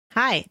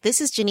Hi,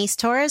 this is Janice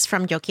Torres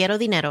from Yo Quiero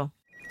Dinero.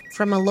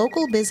 From a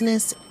local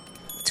business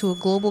to a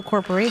global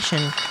corporation,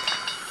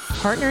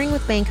 partnering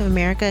with Bank of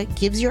America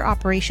gives your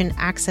operation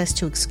access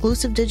to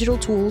exclusive digital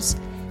tools,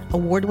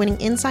 award-winning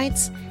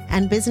insights,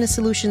 and business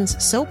solutions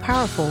so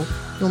powerful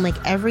you'll make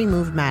every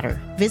move matter.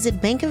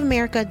 Visit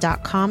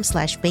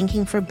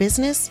bankofamerica.com/banking for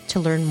business to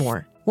learn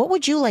more. What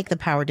would you like the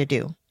power to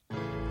do?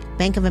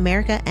 Bank of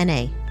America,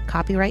 N.A.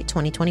 Copyright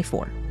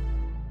 2024.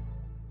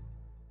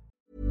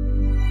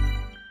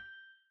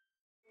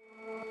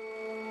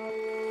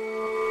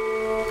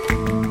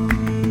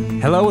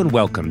 Hello and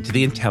welcome to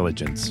The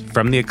Intelligence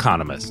from The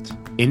Economist.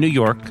 In New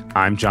York,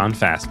 I'm John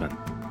Fassman.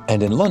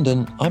 And in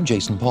London, I'm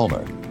Jason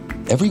Palmer.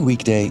 Every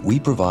weekday, we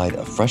provide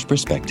a fresh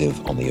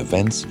perspective on the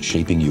events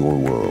shaping your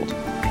world.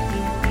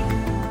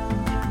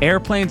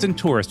 Airplanes and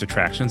tourist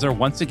attractions are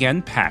once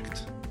again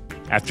packed.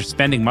 After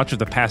spending much of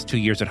the past 2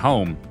 years at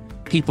home,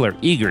 people are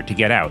eager to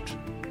get out.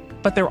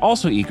 But they're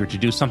also eager to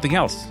do something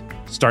else,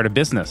 start a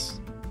business.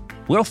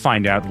 We'll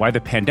find out why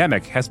the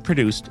pandemic has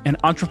produced an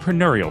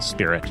entrepreneurial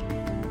spirit.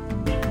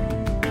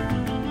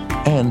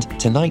 And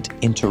tonight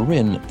in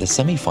Turin, the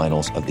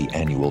semi-finals of the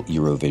annual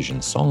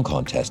Eurovision Song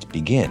Contest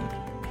begin.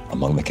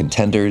 Among the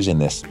contenders in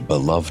this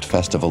beloved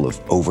festival of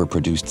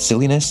overproduced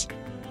silliness,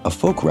 a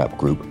folk rap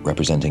group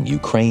representing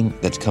Ukraine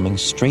that's coming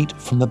straight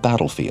from the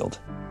battlefield.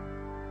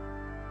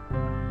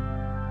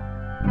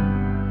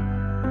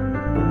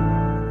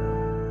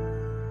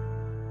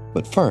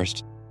 But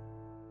first,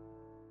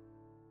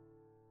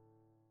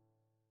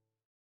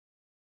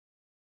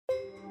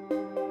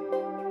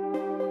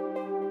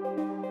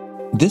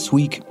 this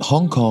week,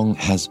 Hong Kong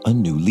has a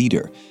new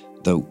leader,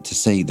 though to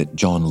say that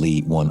John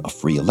Lee won a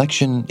free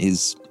election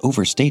is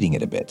overstating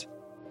it a bit.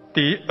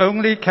 The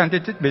only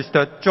candidate,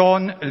 Mr.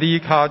 John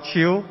Lee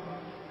Ka-chiu,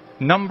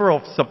 number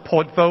of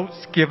support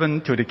votes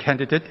given to the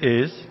candidate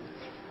is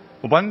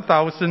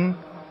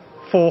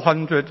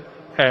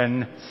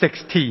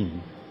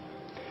 1,416.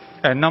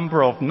 And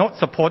number of not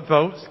support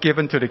votes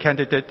given to the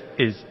candidate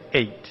is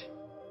 8.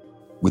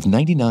 With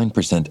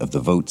 99% of the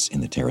votes in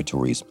the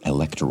territory's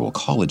electoral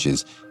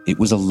colleges, it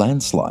was a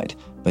landslide,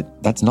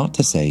 but that's not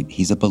to say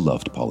he's a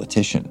beloved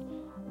politician.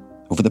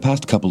 Over the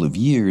past couple of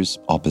years,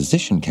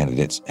 opposition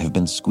candidates have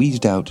been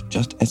squeezed out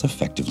just as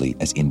effectively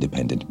as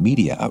independent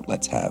media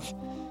outlets have.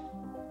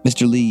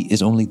 Mr. Lee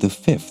is only the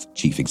 5th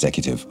chief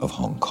executive of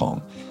Hong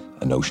Kong,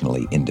 a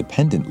notionally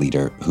independent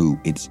leader who,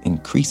 it's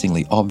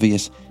increasingly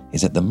obvious,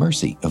 is at the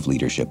mercy of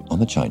leadership on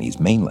the Chinese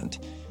mainland,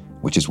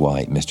 which is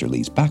why Mr.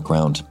 Lee's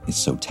background is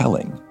so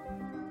telling.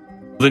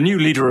 The new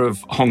leader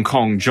of Hong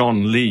Kong,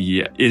 John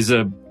Lee, is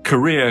a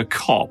career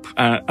cop,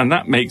 and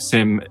that makes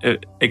him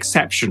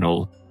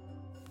exceptional.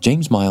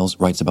 James Miles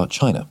writes about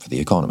China for The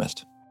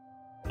Economist.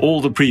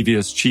 All the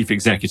previous chief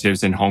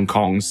executives in Hong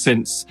Kong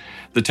since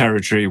the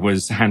territory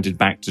was handed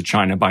back to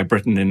China by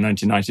Britain in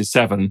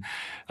 1997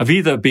 have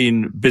either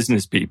been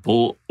business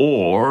people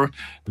or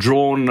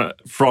drawn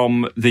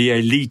from the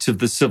elite of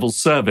the civil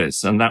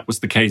service. And that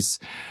was the case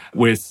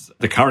with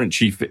the current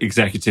chief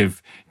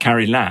executive,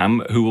 Carrie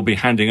Lam, who will be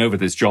handing over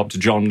this job to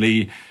John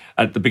Lee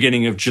at the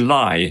beginning of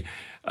July.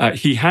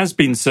 He has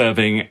been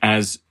serving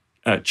as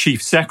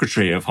Chief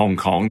Secretary of Hong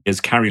Kong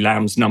is Carrie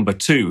Lam's number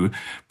 2.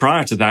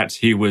 Prior to that,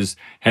 he was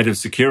head of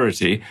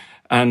security.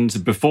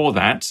 And before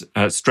that,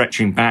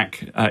 stretching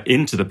back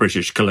into the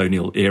British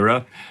colonial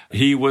era,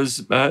 he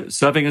was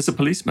serving as a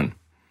policeman.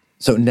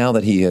 So now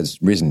that he has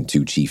risen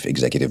to chief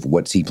executive,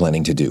 what's he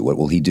planning to do? What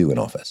will he do in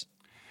office?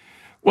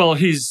 Well,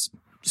 he's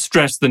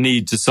stressed the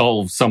need to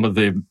solve some of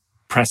the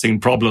pressing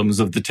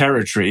problems of the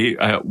territory.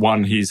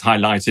 One he's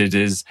highlighted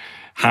is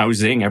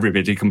housing.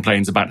 Everybody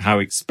complains about how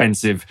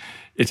expensive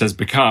it has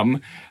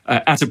become.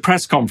 At a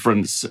press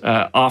conference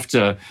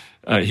after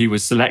he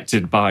was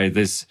selected by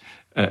this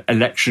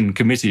election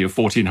committee of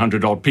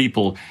 1,400-odd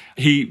people,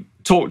 he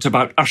talked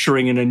about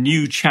ushering in a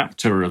new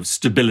chapter of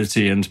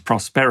stability and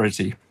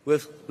prosperity.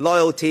 With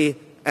loyalty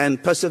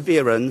and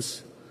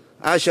perseverance,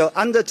 I shall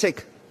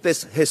undertake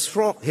this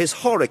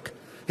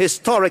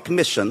historic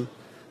mission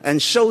and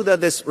shoulder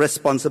this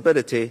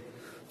responsibility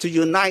to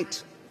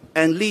unite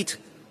and lead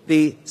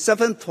the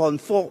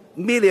 7.4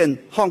 million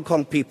Hong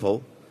Kong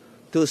people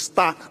to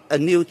start a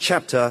new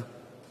chapter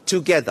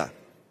together.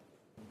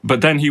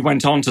 But then he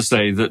went on to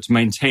say that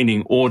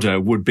maintaining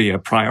order would be a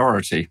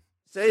priority.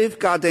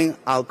 Safeguarding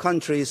our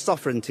country's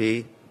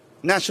sovereignty,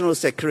 national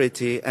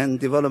security and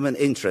development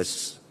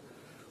interests,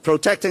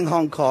 protecting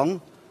Hong Kong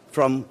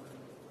from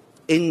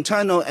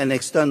internal and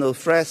external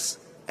threats,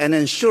 and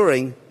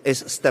ensuring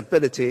its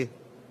stability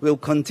will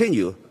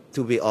continue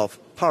to be of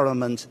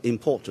paramount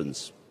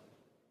importance.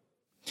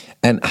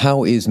 And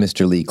how is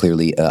Mr. Lee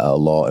clearly a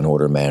law and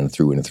order man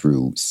through and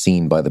through,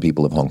 seen by the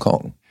people of Hong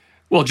Kong?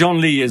 Well,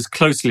 John Lee is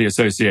closely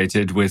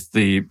associated with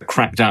the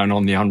crackdown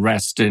on the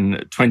unrest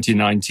in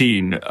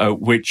 2019,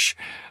 which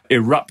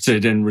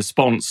erupted in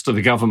response to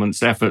the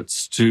government's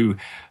efforts to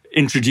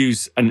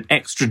introduce an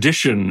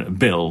extradition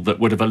bill that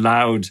would have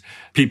allowed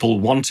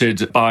people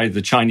wanted by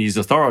the Chinese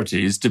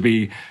authorities to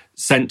be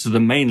sent to the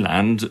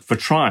mainland for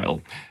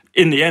trial.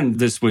 in the end,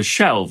 this was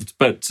shelved,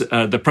 but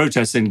the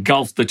protests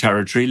engulfed the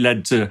territory,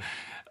 led to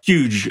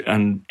huge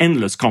and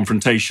endless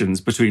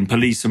confrontations between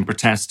police and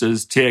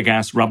protesters, tear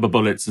gas, rubber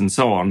bullets, and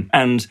so on.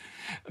 And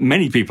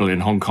many people in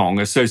Hong Kong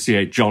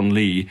associate John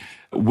Lee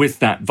with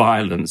that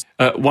violence.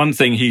 One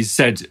thing he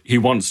said he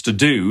wants to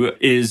do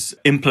is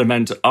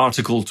implement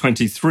Article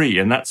 23,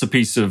 and that's a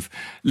piece of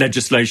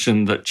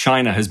legislation that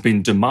China has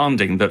been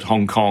demanding that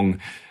Hong Kong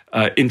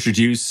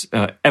introduce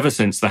ever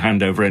since the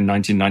handover in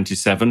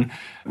 1997,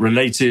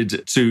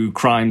 related to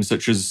crimes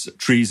such as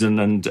treason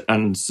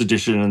and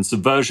sedition and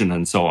subversion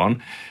and so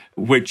on,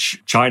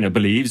 which China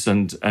believes,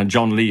 and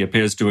John Lee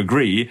appears to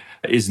agree,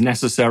 is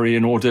necessary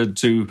in order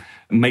to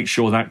make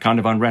sure that kind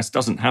of unrest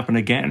doesn't happen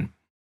again.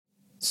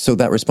 So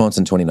that response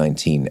in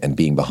 2019 and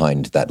being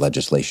behind that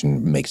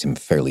legislation makes him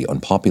fairly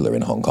unpopular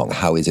in Hong Kong.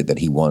 How is it that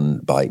he won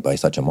by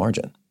such a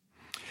margin?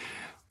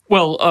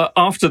 Well,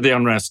 after the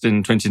unrest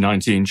in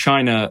 2019,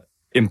 China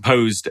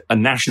imposed a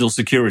national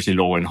security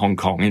law in Hong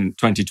Kong in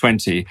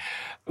 2020,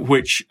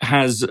 which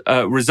has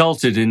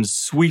resulted in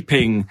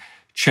sweeping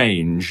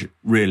change,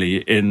 really,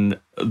 in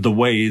the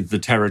way the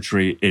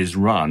territory is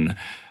run.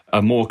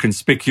 A more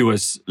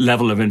conspicuous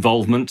level of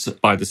involvement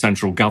by the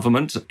central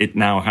government. It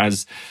now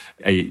has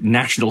a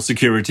national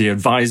security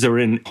advisor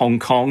in Hong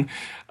Kong.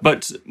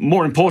 But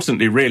more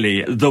importantly,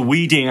 really, the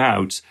weeding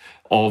out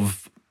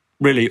of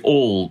really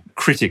all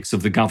critics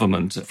of the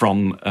government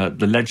from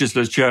the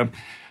legislature,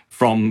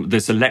 from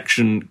this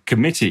election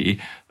committee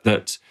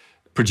that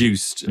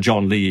produced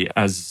John Lee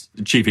as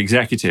chief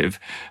executive.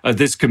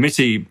 This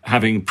committee,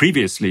 having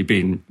previously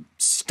been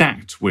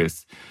stacked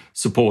with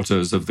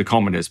supporters of the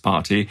Communist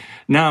Party,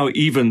 now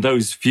even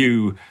those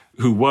few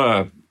who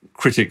were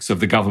critics of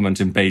the government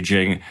in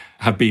Beijing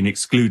have been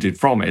excluded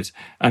from it.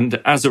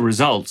 And as a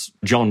result,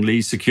 John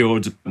Lee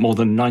secured more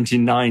than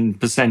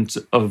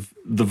 99% of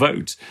the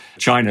vote.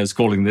 China is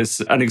calling this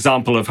an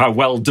example of how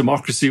well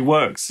democracy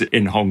works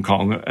in Hong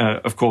Kong.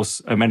 Of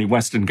course, many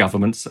Western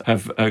governments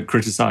have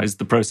criticized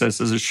the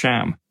process as a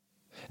sham.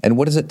 And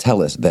what does it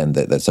tell us then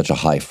that such a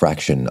high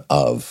fraction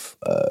of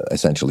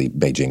essentially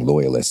Beijing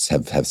loyalists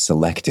have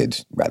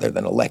selected, rather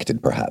than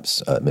elected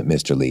perhaps,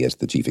 Mr. Lee as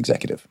the chief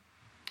executive?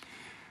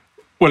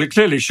 Well, it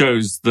clearly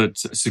shows that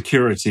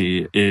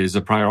security is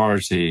a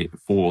priority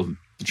for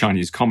the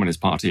Chinese Communist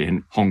Party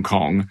in Hong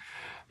Kong.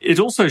 It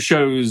also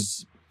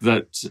shows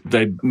that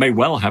they may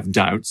well have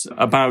doubts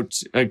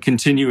about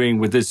continuing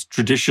with this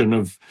tradition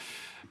of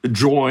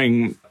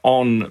drawing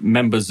on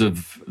members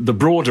of the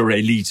broader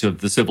elite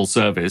of the civil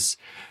service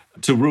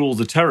to rule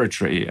the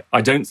territory.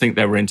 I don't think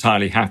they were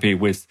entirely happy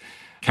with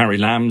Carrie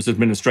Lam's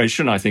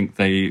administration. I think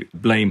they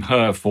blame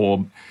her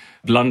for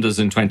blunders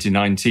in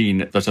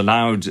 2019 that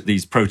allowed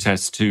these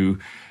protests to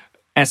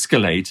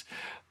escalate.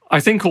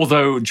 I think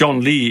although John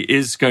Lee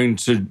is going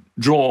to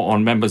draw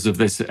on members of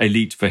this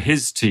elite for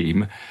his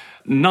team,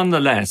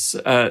 nonetheless,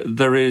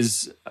 there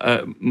is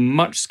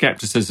much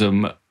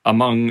skepticism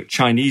among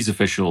Chinese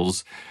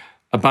officials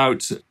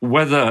about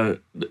whether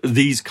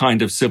these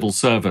kind of civil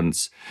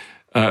servants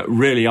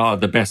really are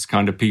the best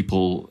kind of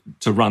people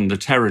to run the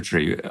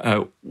territory.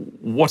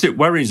 What it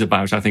worries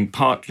about, I think,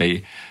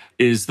 partly,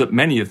 is that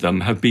many of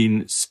them have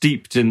been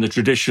steeped in the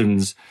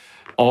traditions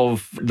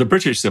of the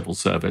British civil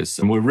service.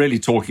 And we're really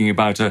talking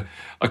about a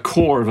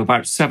core of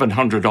about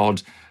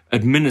 700-odd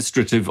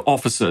administrative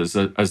officers,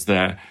 as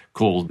they're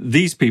called.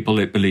 These people,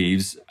 it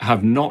believes,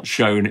 have not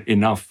shown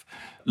enough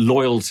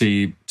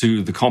loyalty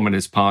to the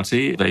Communist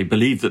Party. They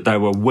believe that there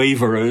were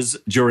waverers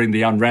during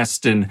the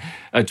unrest in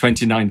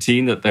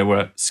 2019, that there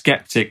were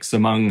skeptics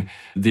among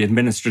the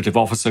administrative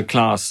officer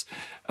class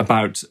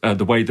about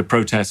the way the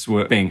protests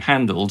were being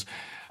handled.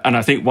 And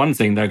I think one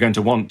thing they're going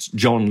to want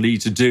John Lee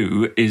to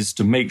do is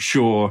to make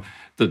sure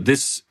that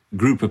this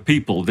group of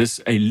people, this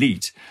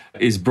elite,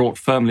 is brought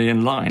firmly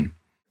in line.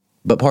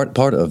 But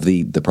part of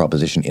the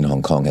proposition in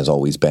Hong Kong has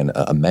always been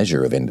a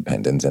measure of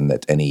independence, and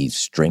that any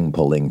string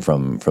pulling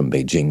from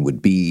Beijing would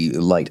be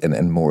light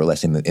and more or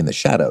less in the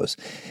shadows.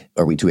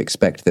 Are we to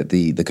expect that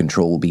the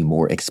control will be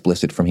more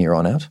explicit from here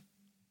on out?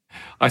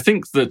 I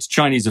think that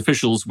Chinese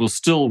officials will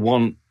still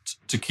want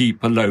to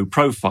keep a low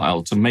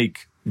profile to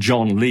make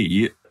John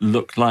Lee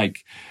look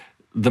like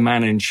the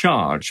man in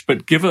charge.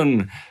 But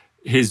given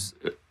his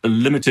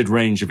limited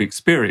range of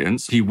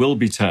experience, he will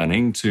be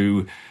turning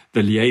to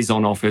the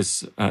liaison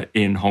office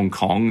in Hong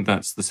Kong.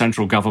 That's the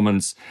central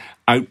government's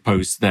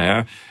outpost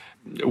there.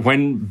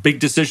 When big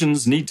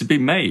decisions need to be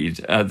made,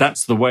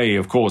 that's the way,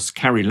 of course,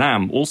 Carrie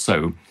Lam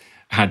also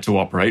had to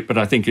operate. But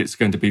I think it's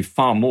going to be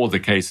far more the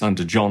case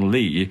under John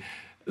Lee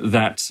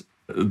that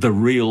the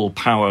real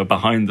power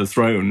behind the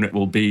throne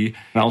will be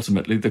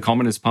ultimately the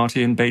Communist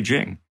Party in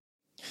Beijing.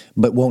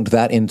 But won't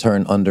that in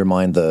turn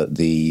undermine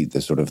the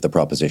sort of the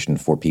proposition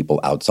for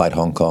people outside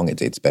Hong Kong?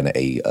 It's been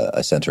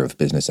a center of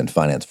business and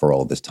finance for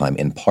all this time,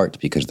 in part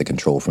because the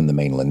control from the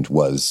mainland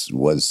was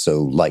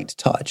so light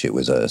touch. It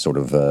was a sort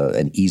of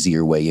an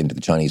easier way into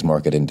the Chinese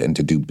market and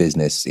to do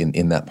business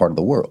in that part of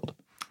the world.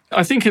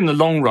 I think in the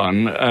long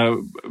run,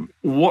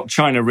 what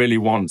China really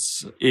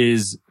wants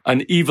is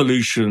an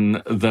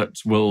evolution that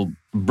will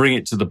bring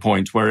it to the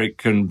point where it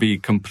can be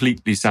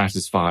completely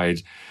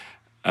satisfied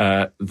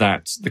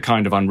that the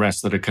kind of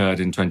unrest that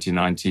occurred in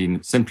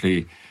 2019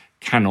 simply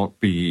cannot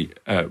be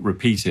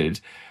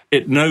repeated.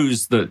 It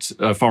knows that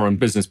foreign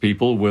business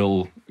people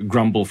will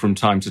grumble from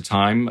time to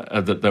time,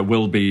 that there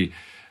will be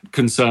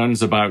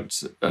concerns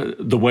about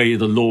the way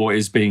the law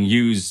is being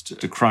used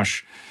to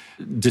crush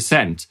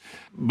dissent.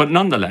 But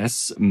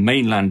nonetheless,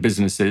 mainland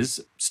businesses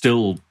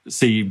still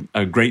see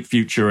a great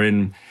future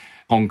in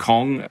Hong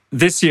Kong.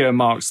 This year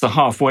marks the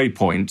halfway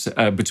point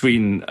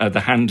between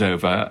the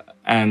handover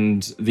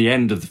and the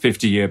end of the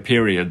 50-year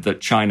period that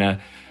China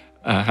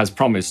has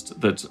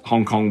promised that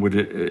Hong Kong would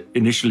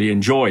initially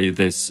enjoy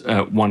this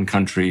one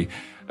country,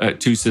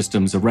 two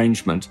systems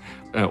arrangement.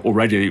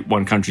 Already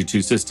one country,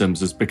 two systems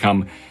has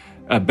become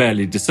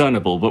barely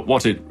discernible. But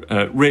what it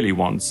really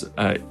wants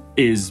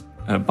is,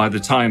 by the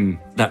time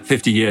that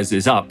 50 years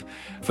is up,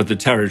 for the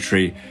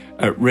territory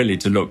really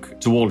to look,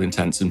 to all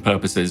intents and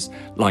purposes,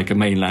 like a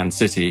mainland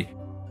city.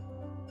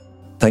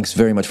 Thanks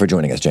very much for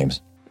joining us, James.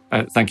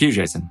 Thank you,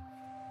 Jason.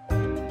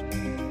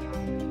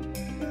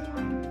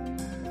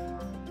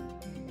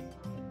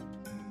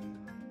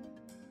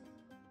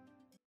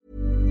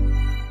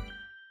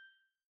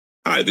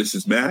 Hi, this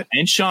is Matt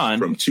and Sean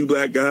from Two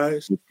Black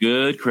Guys with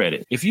Good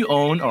Credit. If you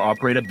own or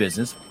operate a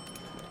business,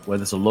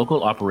 whether it's a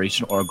local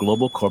operation or a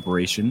global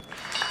corporation,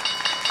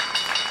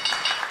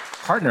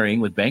 partnering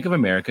with Bank of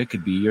America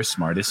could be your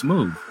smartest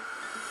move.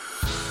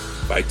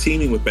 By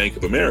teaming with Bank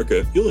of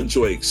America, you'll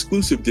enjoy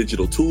exclusive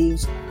digital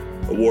tools,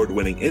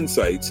 award-winning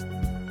insights,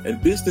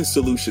 and business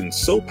solutions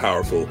so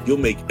powerful you'll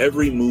make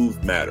every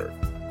move matter.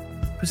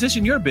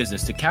 Position your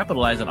business to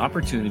capitalize on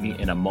opportunity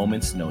in a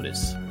moment's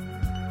notice.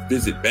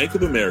 Visit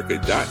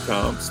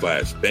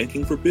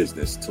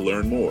bankofamerica.com/bankingforbusiness to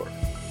learn more.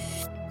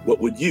 What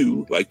would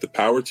you like the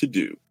power to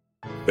do?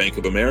 Bank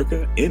of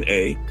America,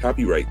 N.A.,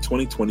 copyright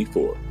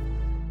 2024.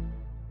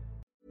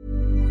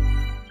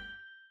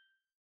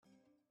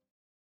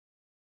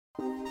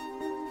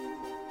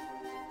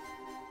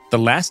 The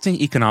lasting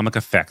economic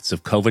effects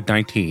of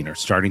COVID-19 are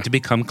starting to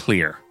become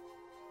clear.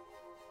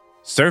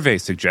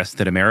 Surveys suggest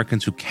that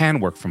Americans who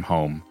can work from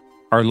home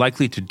are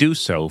likely to do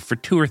so for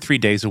 2 or 3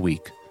 days a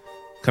week,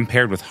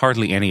 compared with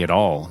hardly any at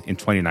all in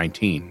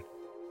 2019.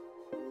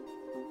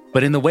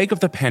 But in the wake of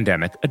the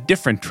pandemic, a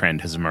different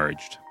trend has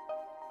emerged.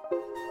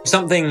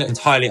 Something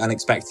entirely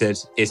unexpected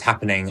is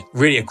happening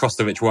really across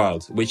the rich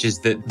world, which is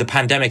that the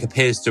pandemic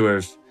appears to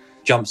have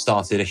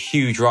jump-started a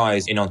huge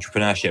rise in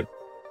entrepreneurship.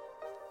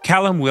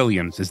 Callum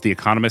Williams is The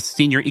Economist's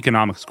senior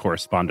economics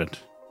correspondent.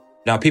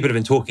 Now, people have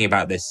been talking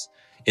about this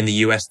in the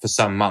US for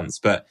some months,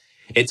 but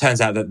it turns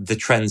out that the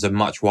trends are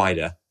much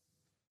wider.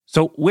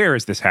 So where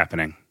is this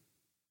happening?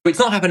 It's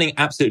not happening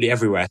absolutely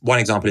everywhere. One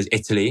example is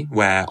Italy,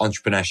 where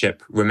entrepreneurship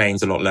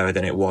remains a lot lower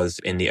than it was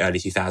in the early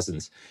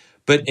 2000s.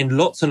 But in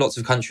lots and lots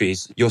of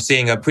countries, you're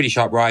seeing a pretty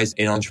sharp rise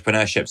in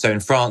entrepreneurship. So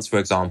in France, for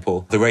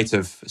example, the rate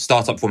of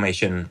startup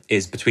formation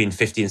is between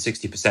 50 and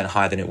 60%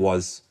 higher than it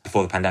was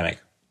before the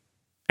pandemic.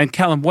 And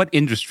Callum, what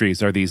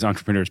industries are these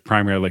entrepreneurs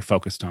primarily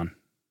focused on?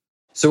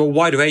 So a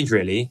wide range,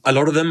 really. A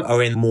lot of them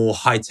are in more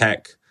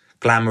high-tech,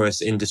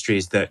 glamorous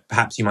industries that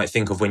perhaps you might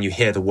think of when you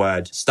hear the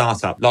word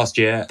startup. Last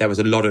year, there was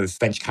a lot of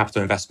venture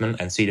capital investment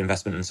and seed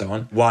investment and so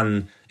on.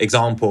 One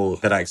example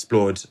that I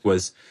explored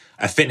was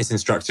a fitness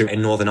instructor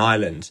in Northern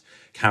Ireland,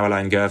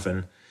 Caroline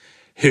Gervin,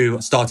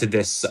 who started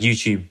this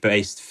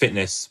YouTube-based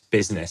fitness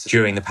business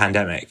during the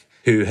pandemic,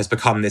 who has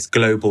become this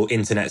global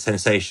internet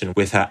sensation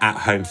with her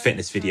at-home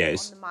fitness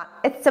videos.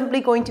 It's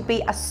simply going to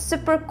be a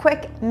super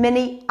quick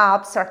mini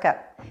ab circuit.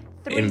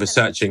 In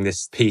researching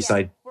this piece,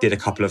 I did a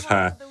couple of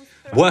her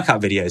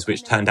workout videos,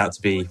 which turned out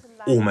to be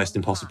almost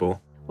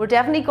impossible. We're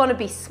definitely going to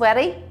be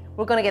sweaty.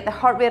 We're going to get the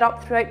heart rate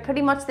up throughout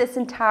pretty much this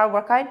entire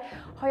workout.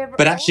 However,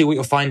 but actually what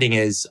you're finding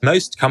is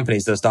most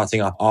companies that are starting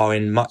up are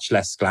in much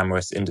less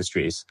glamorous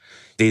industries.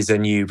 These are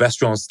new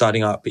restaurants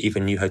starting up,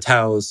 even new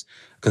hotels,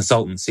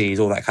 consultancies,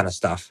 all that kind of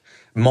stuff.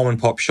 Mom and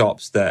pop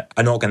shops that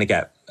are not going to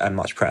get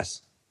much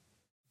press.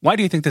 Why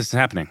do you think this is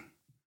happening?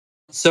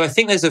 So I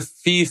think there's a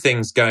few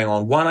things going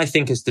on. One, I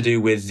think, is to do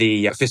with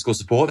the fiscal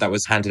support that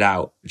was handed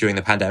out during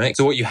the pandemic.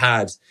 So what you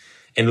had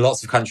in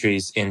lots of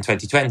countries in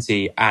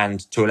 2020 and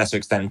to a lesser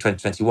extent in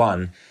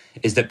 2021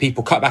 is that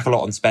people cut back a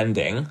lot on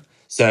spending.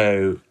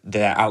 So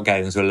their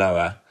outgoings were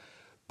lower.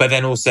 But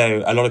then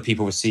also a lot of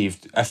people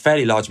received a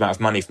fairly large amount of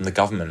money from the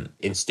government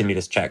in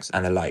stimulus checks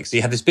and the like. So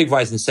you had this big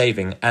rise in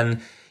saving. And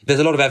there's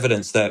a lot of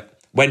evidence that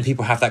when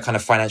people have that kind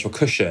of financial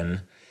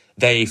cushion,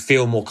 they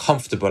feel more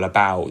comfortable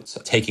about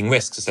taking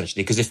risks,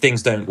 essentially, because if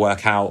things don't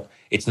work out,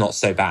 it's not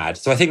so bad.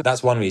 So I think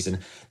that's one reason.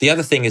 The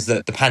other thing is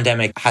that the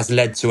pandemic has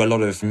led to a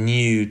lot of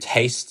new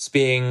tastes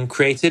being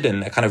created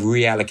and a kind of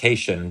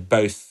reallocation,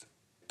 both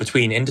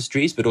between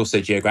industries, but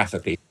also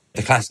geographically.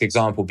 The classic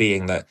example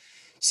being that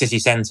city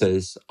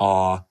centres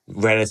are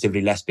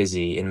relatively less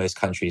busy in most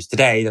countries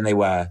today than they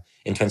were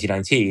in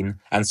 2019,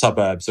 and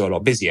suburbs are a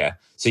lot busier.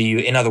 So you,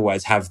 in other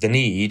words, have the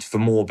need for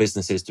more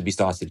businesses to be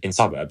started in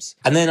suburbs.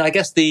 And then I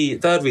guess the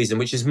third reason,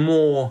 which is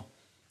more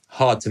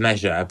hard to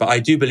measure, but I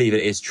do believe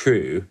it is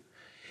true,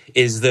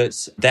 is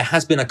that there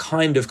has been a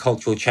kind of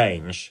cultural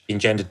change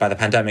engendered by the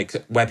pandemic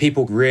where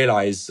people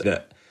realise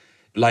that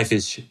life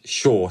is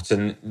short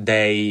and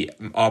they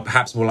are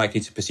perhaps more likely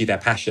to pursue their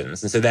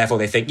passions. And so therefore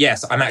they think,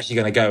 yes, I'm actually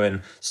going to go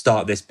and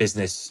start this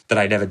business that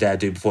I never dared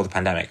do before the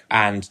pandemic.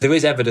 And there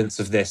is evidence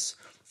of this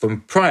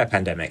from prior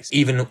pandemics,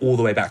 even all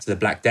the way back to the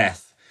Black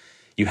Death.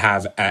 You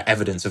have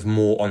evidence of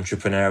more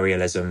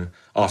entrepreneurialism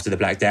after the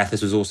Black Death.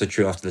 This was also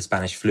true after the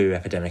Spanish flu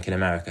epidemic in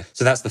America.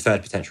 So that's the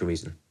third potential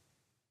reason.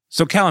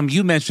 So Callum,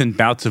 you mentioned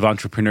bouts of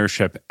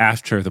entrepreneurship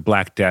after the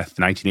Black Death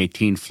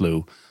 1918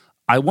 flu.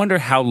 I wonder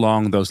how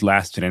long those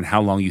lasted and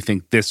how long you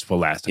think this will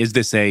last. Is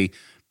this a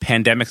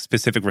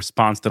pandemic-specific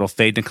response that'll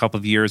fade in a couple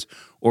of years,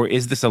 or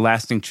is this a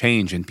lasting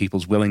change in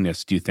people's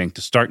willingness, do you think,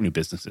 to start new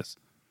businesses?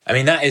 I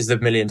mean, that is the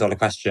million-dollar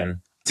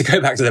question. To go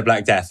back to the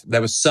Black Death,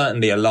 there was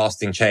certainly a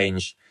lasting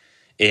change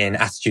in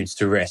attitudes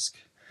to risk,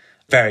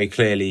 very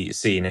clearly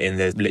seen in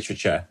the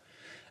literature.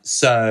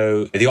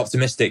 So the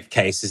optimistic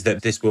case is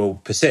that this will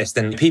persist.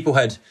 And people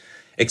had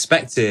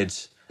expected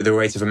the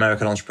rate of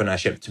American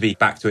entrepreneurship to be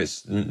back to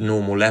its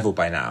normal level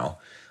by now.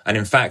 And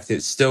in fact,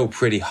 it's still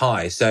pretty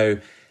high. So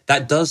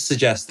that does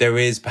suggest there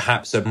is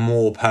perhaps a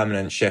more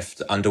permanent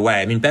shift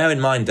underway. I mean, bear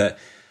in mind that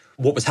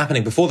what was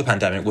happening before the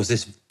pandemic was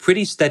this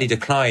pretty steady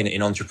decline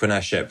in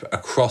entrepreneurship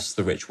across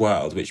the rich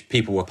world, which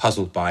people were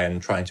puzzled by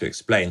and trying to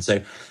explain.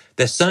 So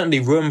there's certainly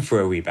room for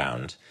a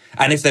rebound.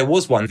 And if there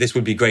was one, this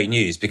would be great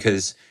news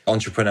because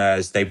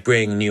entrepreneurs, they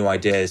bring new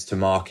ideas to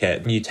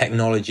market, new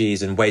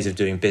technologies and ways of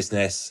doing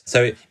business.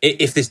 So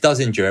if this does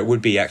endure, it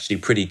would be actually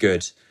pretty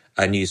good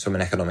news from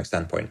an economic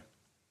standpoint.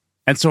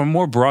 And so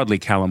more broadly,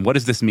 Callum, what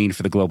does this mean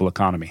for the global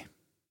economy?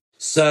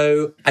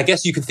 So I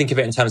guess you could think of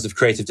it in terms of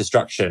creative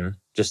destruction,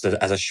 just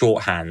as a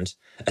shorthand.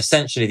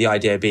 Essentially, the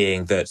idea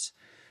being that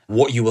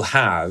what you will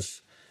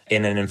have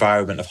in an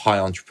environment of high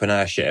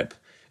entrepreneurship,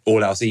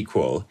 all else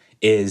equal,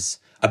 is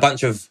a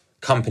bunch of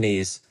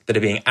companies that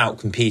are being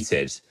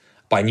outcompeted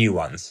by new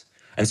ones.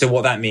 And so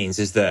what that means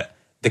is that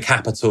the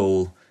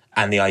capital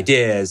and the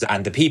ideas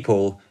and the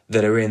people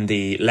that are in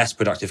the less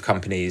productive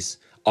companies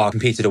are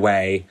competed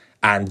away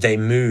and they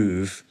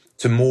move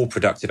to more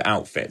productive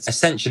outfits.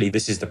 Essentially,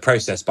 this is the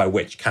process by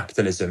which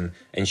capitalism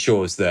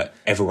ensures that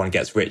everyone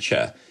gets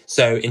richer.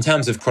 So in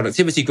terms of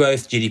productivity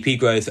growth, GDP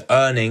growth,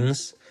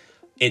 earnings,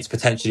 it's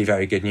potentially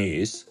very good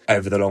news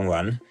over the long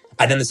run.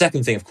 And then the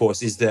second thing, of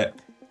course, is that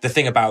the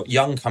thing about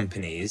young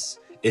companies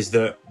is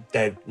that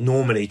they're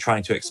normally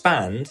trying to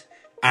expand.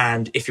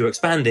 And if you're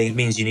expanding, it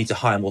means you need to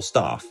hire more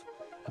staff.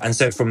 And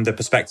so from the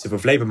perspective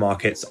of labour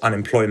markets,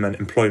 unemployment,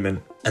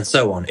 employment, and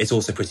so on, it's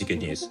also pretty good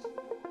news.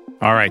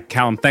 All right,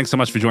 Callum, thanks so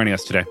much for joining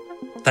us today.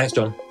 Thanks,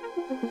 John.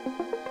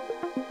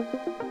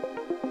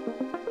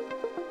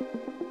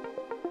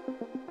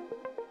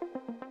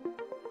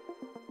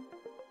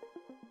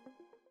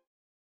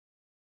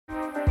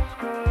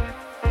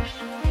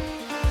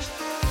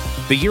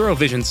 The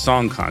Eurovision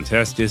Song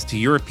Contest is to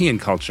European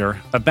culture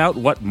about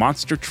what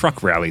monster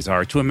truck rallies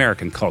are to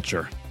American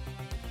culture.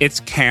 It's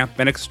camp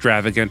and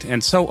extravagant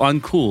and so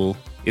uncool,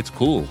 it's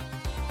cool.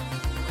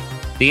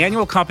 The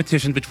annual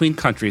competition between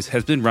countries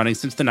has been running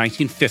since the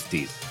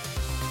 1950s.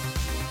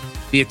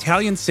 The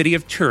Italian city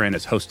of Turin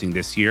is hosting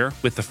this year,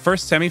 with the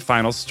first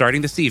semifinals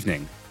starting this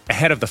evening,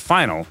 ahead of the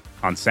final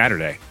on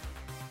Saturday.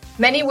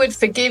 Many would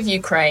forgive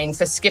Ukraine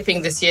for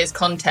skipping this year's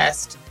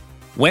contest.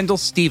 Wendell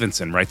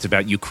Stevenson writes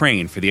about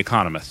Ukraine for The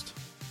Economist.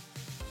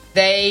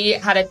 They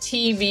had a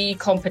TV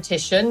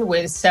competition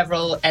with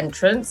several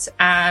entrants,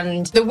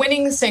 and the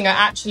winning singer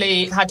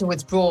actually had to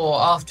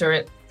withdraw after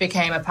it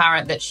became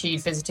apparent that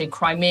she'd visited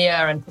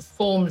Crimea and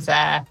performed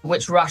there,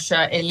 which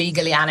Russia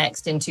illegally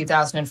annexed in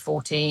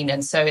 2014,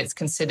 and so it's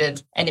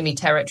considered enemy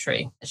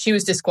territory. She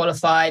was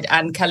disqualified,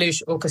 and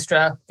Kalush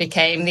Orchestra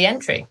became the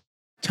entry.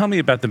 Tell me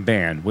about the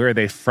band. Where are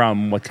they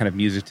from? What kind of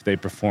music do they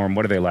perform?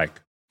 What are they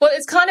like? Well,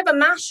 it's kind of a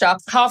mashup.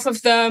 Half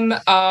of them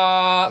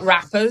are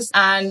rappers,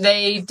 and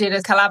they did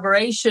a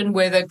collaboration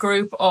with a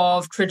group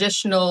of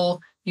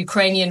traditional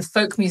Ukrainian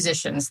folk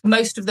musicians.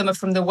 Most of them are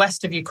from the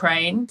west of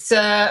Ukraine. It's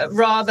a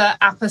rather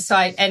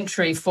apposite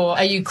entry for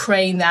a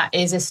Ukraine that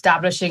is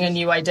establishing a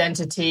new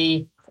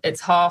identity. It's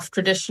half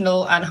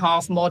traditional and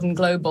half modern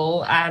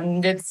global,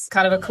 and it's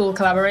kind of a cool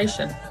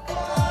collaboration.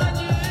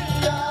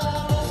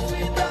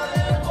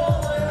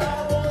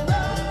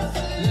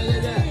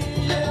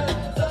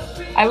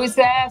 I was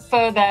there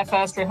for their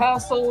first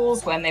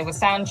rehearsals when they were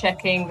sound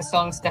checking the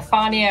song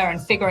Stefania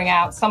and figuring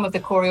out some of the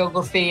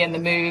choreography and the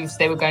moves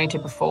they were going to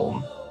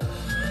perform.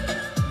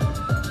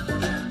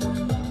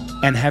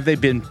 And have they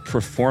been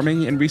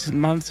performing in recent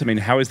months? I mean,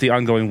 how has the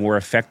ongoing war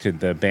affected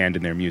the band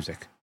and their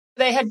music?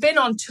 They had been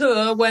on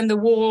tour when the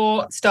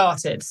war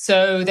started.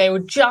 So they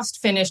were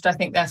just finished, I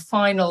think, their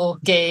final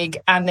gig,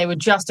 and they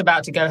were just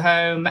about to go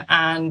home,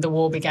 and the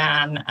war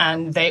began.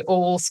 And they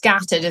all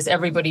scattered, as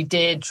everybody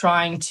did,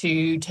 trying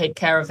to take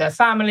care of their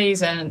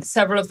families. And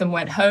several of them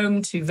went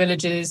home to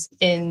villages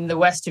in the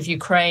west of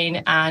Ukraine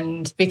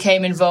and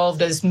became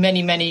involved, as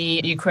many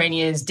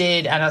Ukrainians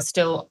did and are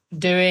still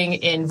doing,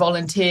 in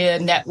volunteer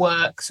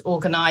networks,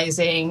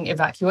 organizing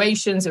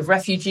evacuations of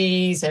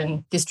refugees and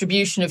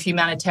distribution of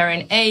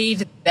humanitarian aid.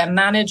 Their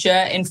manager,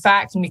 in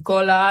fact,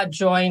 Mykola,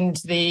 joined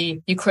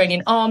the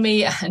Ukrainian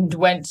army and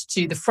went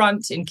to the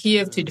front in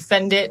Kyiv to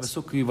defend it.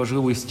 Високої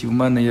важливості в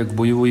мене як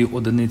бойової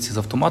одиниці з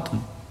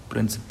автоматом.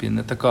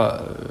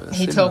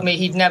 He told me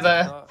he'd never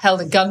held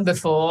a gun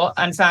before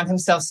and found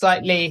himself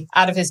slightly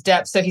out of his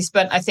depth. So he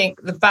spent, I think,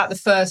 about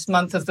the first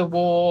month of the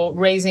war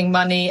raising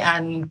money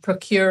and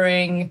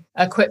procuring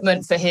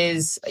equipment for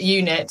his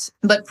unit.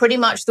 But pretty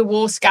much the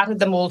war scattered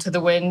them all to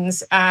the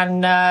winds.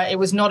 And it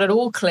was not at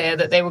all clear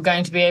that they were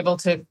going to be able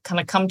to kind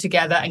of come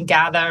together and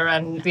gather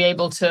and be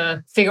able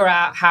to figure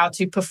out how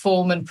to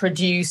perform and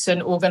produce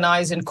and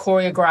organize and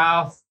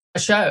choreograph a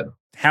show.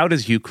 How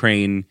does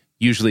Ukraine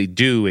usually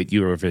do at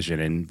Eurovision?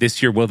 And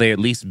this year, will they at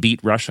least beat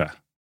Russia?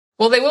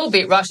 Well, they will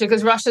beat Russia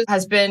because Russia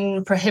has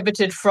been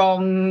prohibited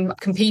from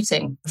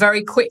competing.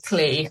 Very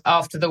quickly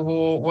after the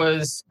war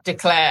was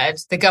declared,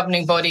 the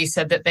governing body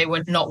said that they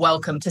were not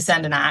welcome to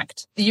send an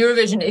act. The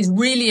Eurovision is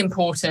really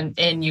important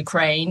in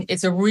Ukraine.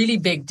 It's a really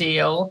big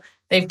deal.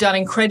 They've done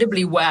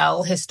incredibly well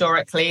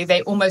historically.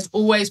 They almost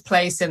always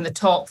place in the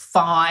top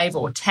 5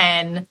 or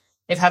 10.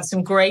 They've had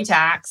some great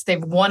acts.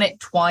 They've won it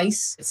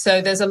twice. So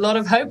there's a lot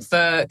of hope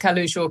for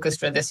Kalush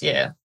Orchestra this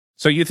year.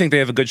 So you think they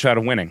have a good shot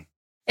of winning?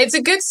 It's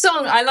a good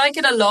song. I like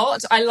it a lot.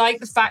 I like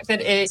the fact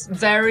that it's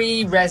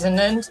very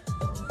resonant.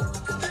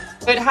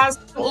 It has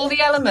all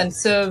the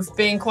elements of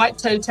being quite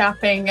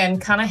toe-tapping and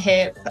kind of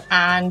hip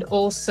and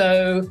also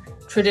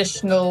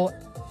traditional.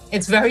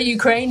 It's very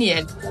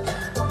Ukrainian.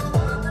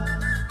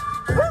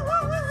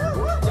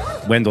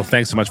 Wendell,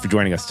 thanks so much for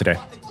joining us today.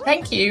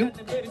 Thank you.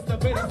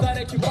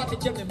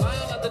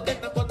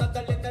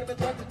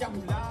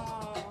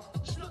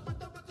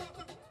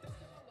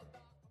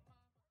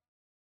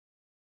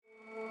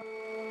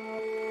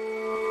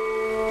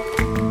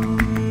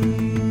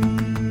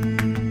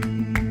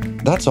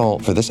 That's all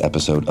for this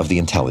episode of The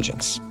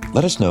Intelligence.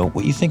 Let us know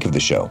what you think of the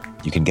show.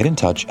 You can get in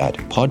touch at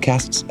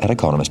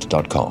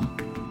podcasts@economist.com.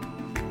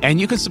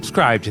 And you can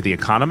subscribe to The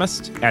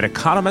Economist at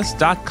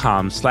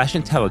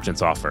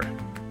economist.com/intelligence offer.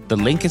 The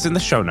link is in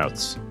the show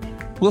notes.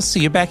 We'll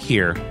see you back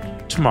here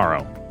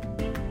tomorrow.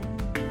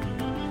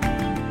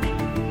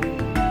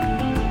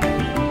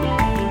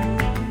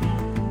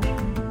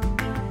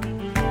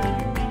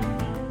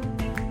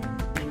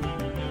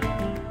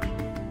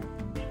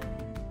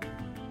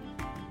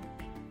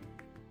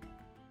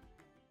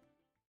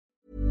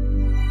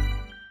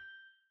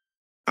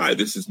 Hi,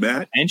 this is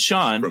Matt and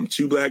Sean from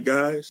Two Black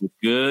Guys with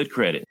Good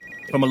Credit.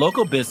 From a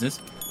local business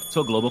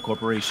to a global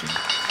corporation,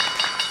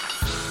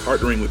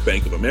 partnering with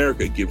Bank of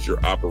America gives your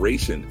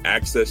operation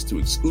access to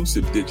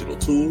exclusive digital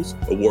tools,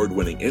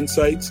 award-winning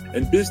insights,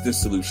 and business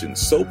solutions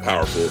so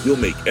powerful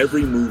you'll make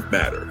every move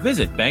matter.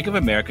 Visit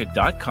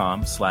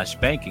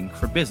bankofamerica.com/banking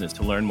for business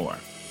to learn more.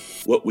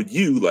 What would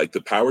you like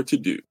the power to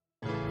do?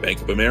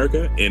 Bank of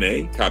America, N.A.,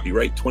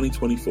 copyright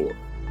 2024.